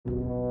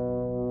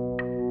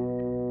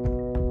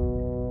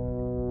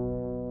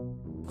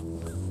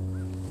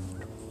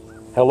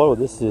Hello,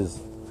 this is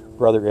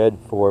Brother Ed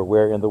for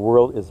Where in the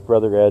World is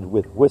Brother Ed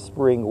with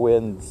Whispering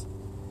Winds.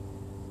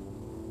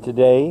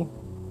 Today,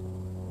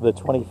 the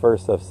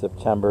 21st of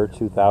September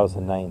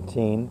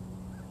 2019,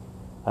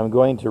 I'm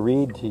going to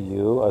read to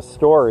you a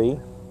story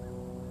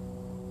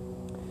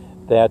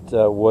that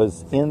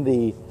was in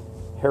the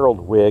Herald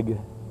Whig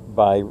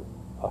by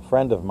a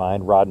friend of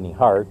mine, Rodney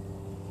Hart,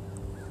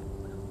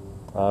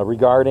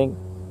 regarding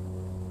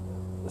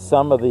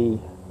some of the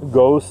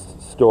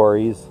ghost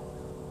stories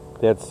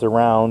that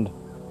surround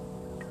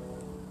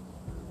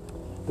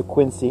the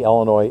Quincy,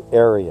 Illinois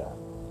area.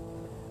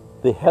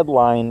 The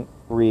headline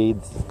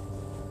reads,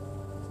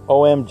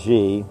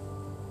 OMG,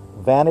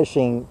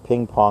 vanishing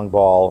ping pong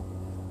ball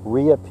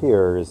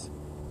reappears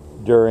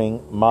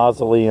during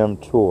mausoleum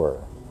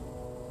tour.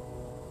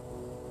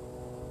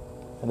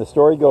 And the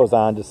story goes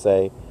on to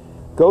say,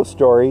 ghost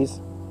stories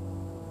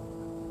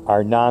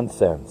are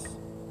nonsense,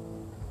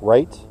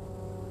 right?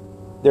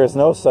 There's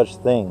no such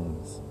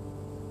things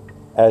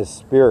as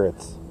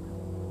spirits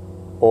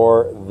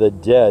or the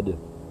dead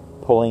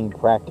pulling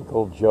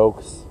practical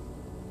jokes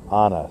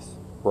on us,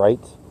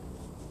 right?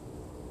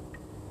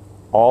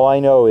 All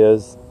I know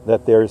is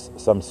that there's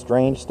some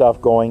strange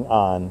stuff going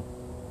on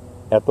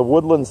at the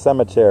Woodland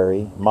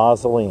Cemetery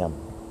Mausoleum.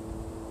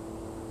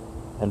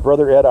 And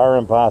Brother Ed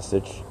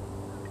Arambasich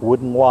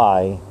wouldn't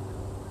lie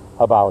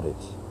about it.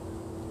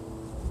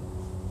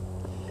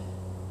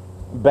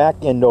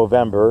 Back in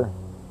November,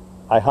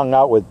 I hung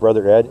out with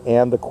Brother Ed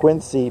and the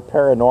Quincy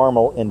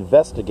paranormal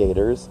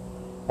investigators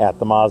at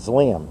the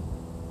mausoleum.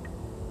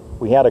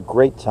 We had a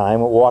great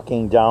time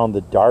walking down the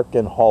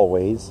darkened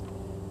hallways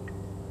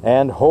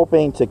and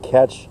hoping to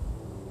catch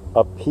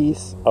a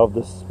piece of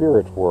the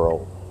spirit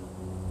world.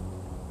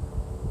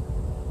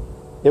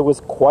 It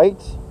was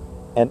quite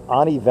an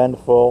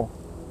uneventful,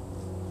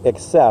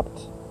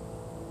 except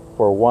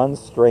for one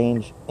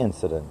strange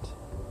incident.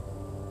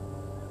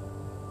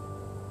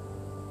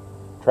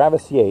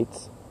 Travis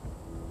Yates,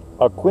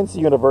 a Quincy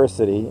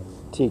University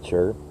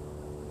teacher,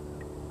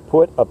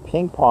 put a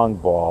ping pong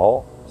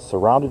ball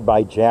surrounded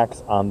by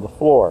jacks on the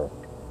floor,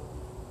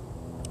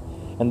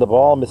 and the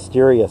ball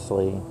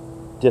mysteriously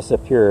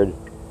disappeared.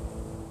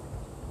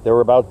 There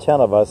were about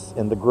 10 of us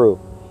in the group,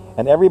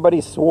 and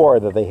everybody swore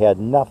that they had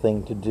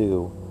nothing to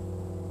do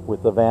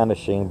with the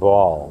vanishing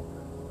ball.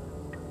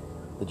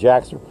 The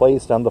jacks were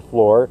placed on the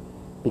floor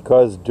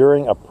because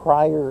during a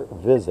prior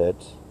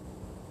visit,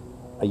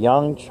 a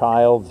young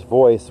child's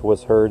voice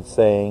was heard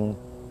saying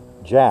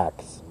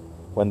 "Jacks"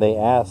 when they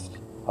asked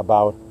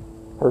about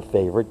her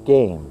favorite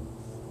game.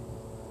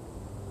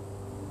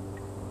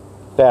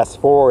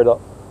 Fast forward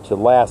to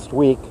last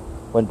week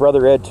when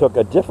Brother Ed took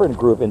a different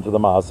group into the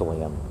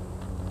mausoleum.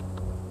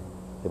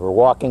 They were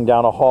walking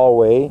down a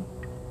hallway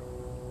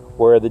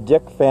where the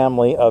Dick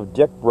family of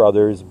Dick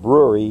Brothers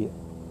Brewery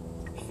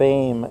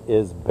fame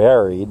is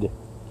buried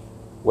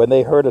when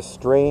they heard a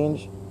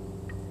strange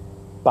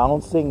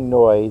bouncing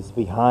noise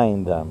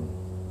behind them.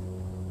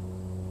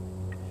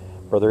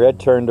 Brother Ed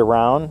turned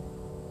around,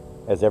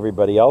 as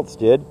everybody else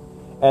did,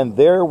 and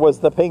there was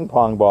the ping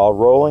pong ball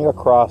rolling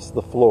across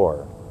the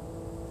floor.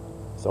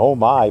 So, oh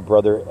my,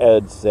 Brother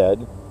Ed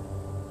said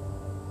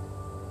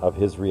of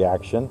his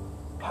reaction,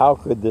 how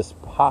could this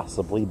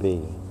possibly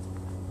be?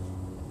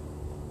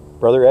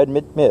 Brother Ed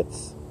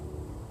admits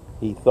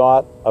he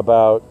thought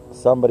about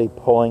somebody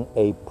pulling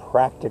a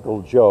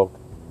practical joke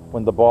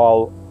when the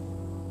ball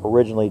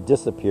originally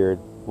disappeared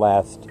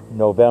last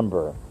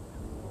November.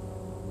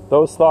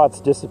 Those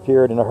thoughts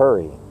disappeared in a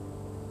hurry.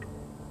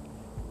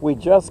 We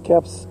just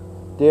kept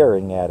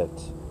staring at it.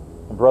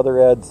 And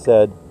Brother Ed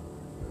said,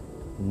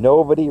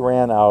 nobody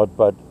ran out,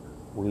 but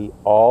we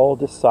all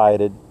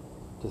decided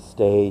to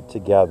stay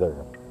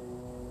together.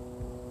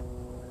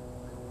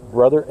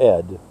 Brother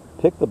Ed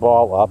picked the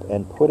ball up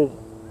and put it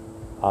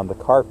on the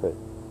carpet.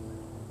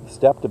 He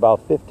stepped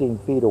about 15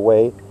 feet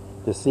away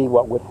to see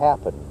what would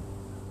happen.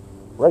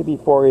 Right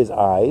before his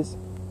eyes,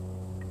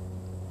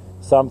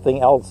 something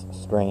else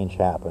strange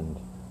happened.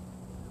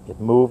 It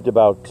moved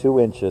about 2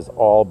 inches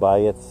all by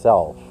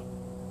itself.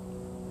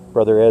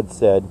 Brother Ed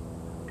said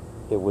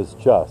it was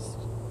just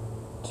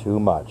too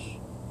much.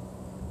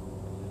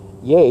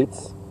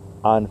 Yates,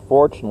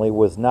 unfortunately,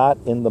 was not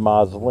in the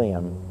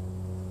mausoleum.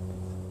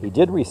 He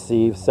did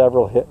receive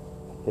several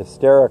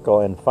hysterical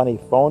and funny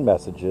phone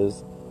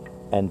messages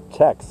and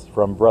texts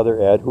from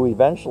Brother Ed, who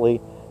eventually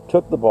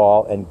took the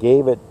ball and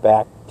gave it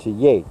back to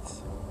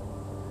Yates.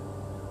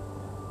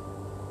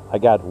 I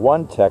got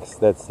one text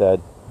that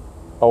said,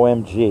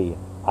 OMG,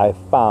 I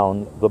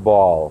found the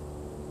ball.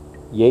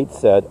 Yates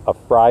said, a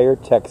friar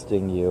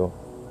texting you,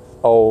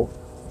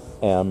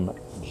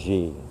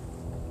 OMG.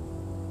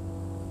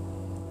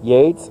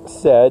 Yates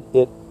said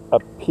it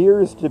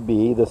appears to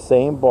be the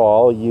same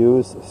ball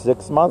used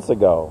 6 months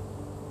ago.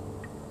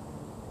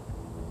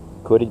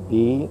 Could it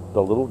be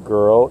the little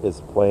girl is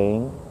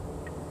playing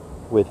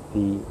with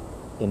the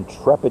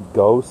intrepid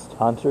ghost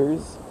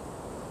hunters?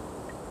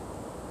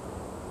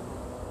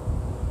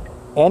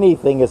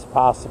 Anything is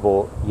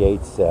possible,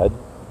 Yates said.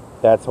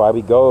 That's why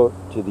we go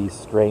to these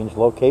strange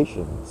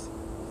locations.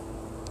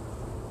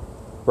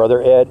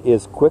 Brother Ed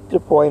is quick to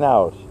point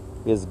out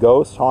his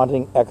ghost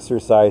haunting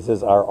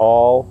exercises are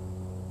all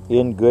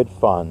in good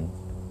fun.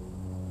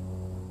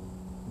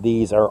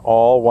 These are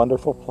all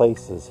wonderful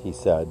places, he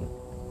said.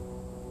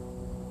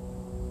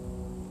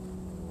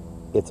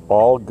 It's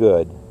all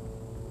good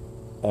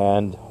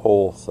and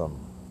wholesome.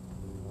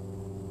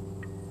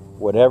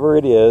 Whatever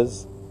it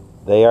is,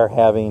 they are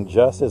having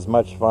just as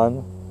much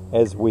fun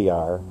as we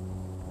are,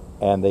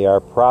 and they are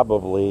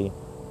probably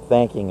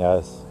thanking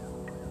us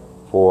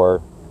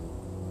for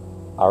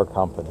our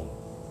company.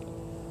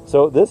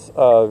 So this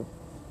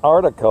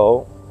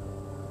article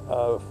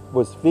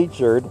was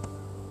featured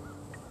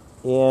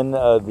in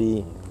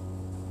the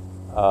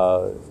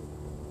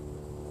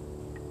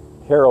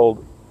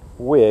Herald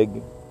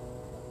Whig,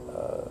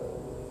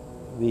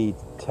 the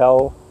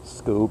Tell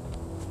Scoop,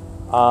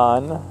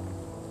 on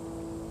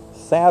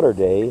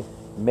Saturday,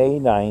 May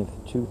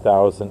 9th,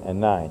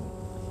 2009.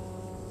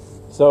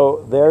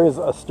 So there's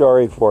a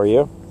story for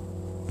you,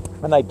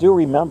 and I do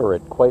remember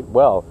it quite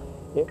well.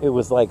 It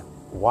was like,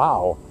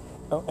 wow.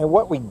 And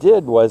what we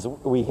did was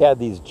we had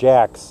these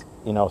jacks,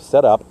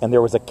 set up, and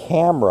there was a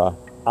camera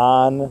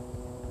on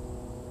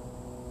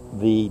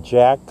the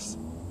jacks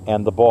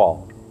and the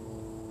ball.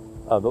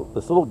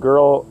 This little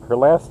girl, her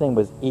last name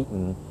was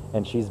Eaton,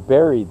 and she's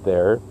buried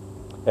there.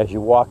 As you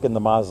walk in the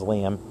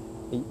mausoleum,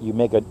 you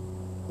make an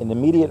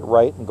immediate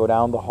right and go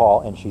down the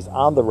hall, and she's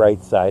on the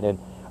right side. And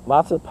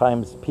lots of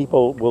times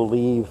people will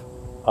leave,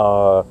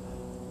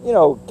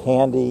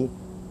 candy,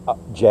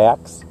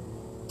 jacks,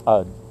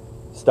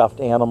 stuffed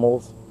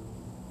animals.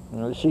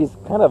 She's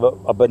kind of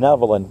a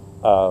benevolent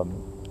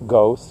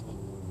ghost.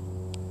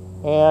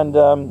 And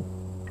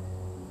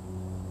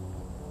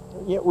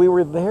we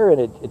were there, and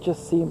it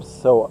just seemed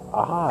so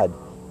odd.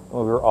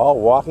 We were all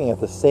walking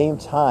at the same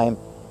time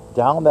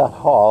down that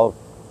hall,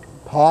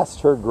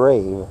 past her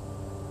grave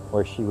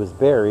where she was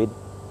buried,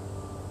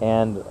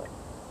 and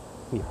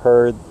we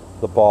heard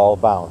the ball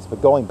bounce.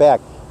 But going back,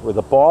 where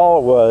the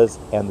ball was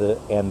and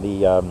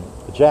the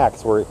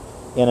jacks were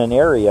in an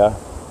area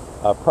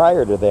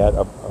prior to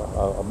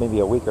that, maybe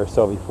a week or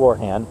so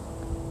beforehand,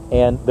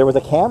 and there was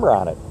a camera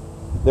on it.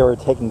 They were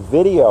taking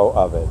video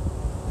of it,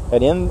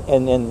 and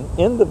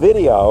in the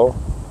video,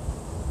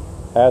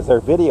 as they're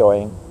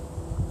videoing,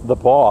 the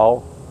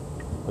ball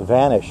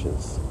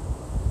vanishes.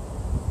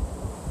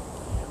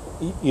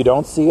 You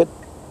don't see it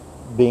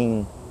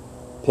being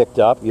picked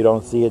up. You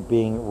don't see it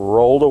being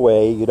rolled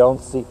away. You don't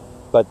see,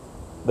 but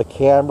the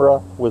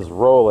camera was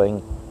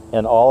rolling,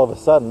 and all of a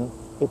sudden,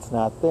 it's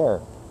not there,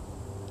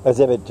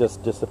 as if it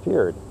just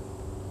disappeared.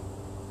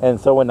 And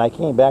so when I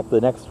came back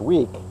the next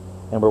week,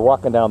 and we're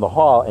walking down the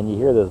hall, and you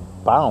hear this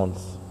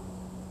bounce,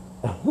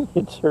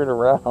 you turn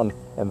around,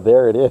 and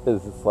there it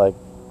is. It's like,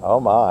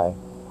 oh my,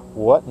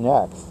 what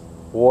next?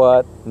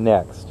 What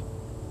next?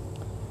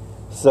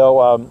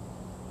 So,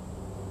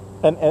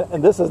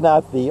 and this is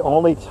not the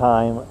only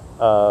time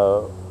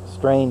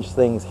strange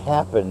things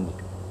happened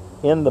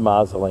in the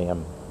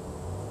mausoleum.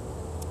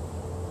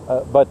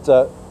 But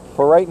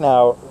for right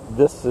now,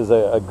 this is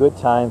a good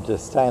time to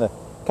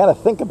kind of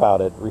think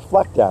about it,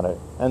 reflect on it.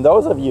 And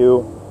those of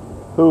you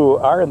who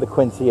are in the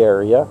Quincy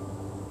area,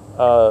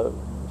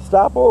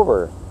 stop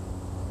over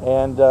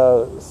and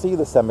see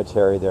the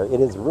cemetery there. It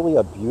is really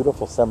a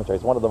beautiful cemetery.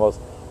 It's one of the most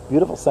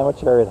beautiful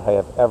cemeteries I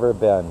have ever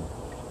been.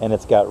 And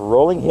it's got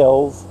rolling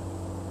hills,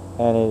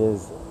 and it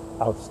is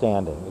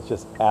outstanding. It's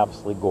just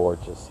absolutely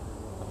gorgeous.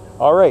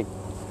 All right.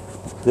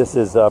 This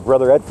is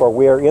Brother Ed for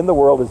Where in the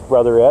World is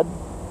Brother Ed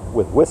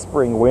with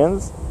Whispering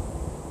Winds.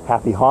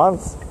 Happy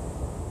haunts.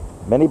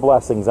 Many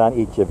blessings on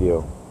each of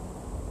you.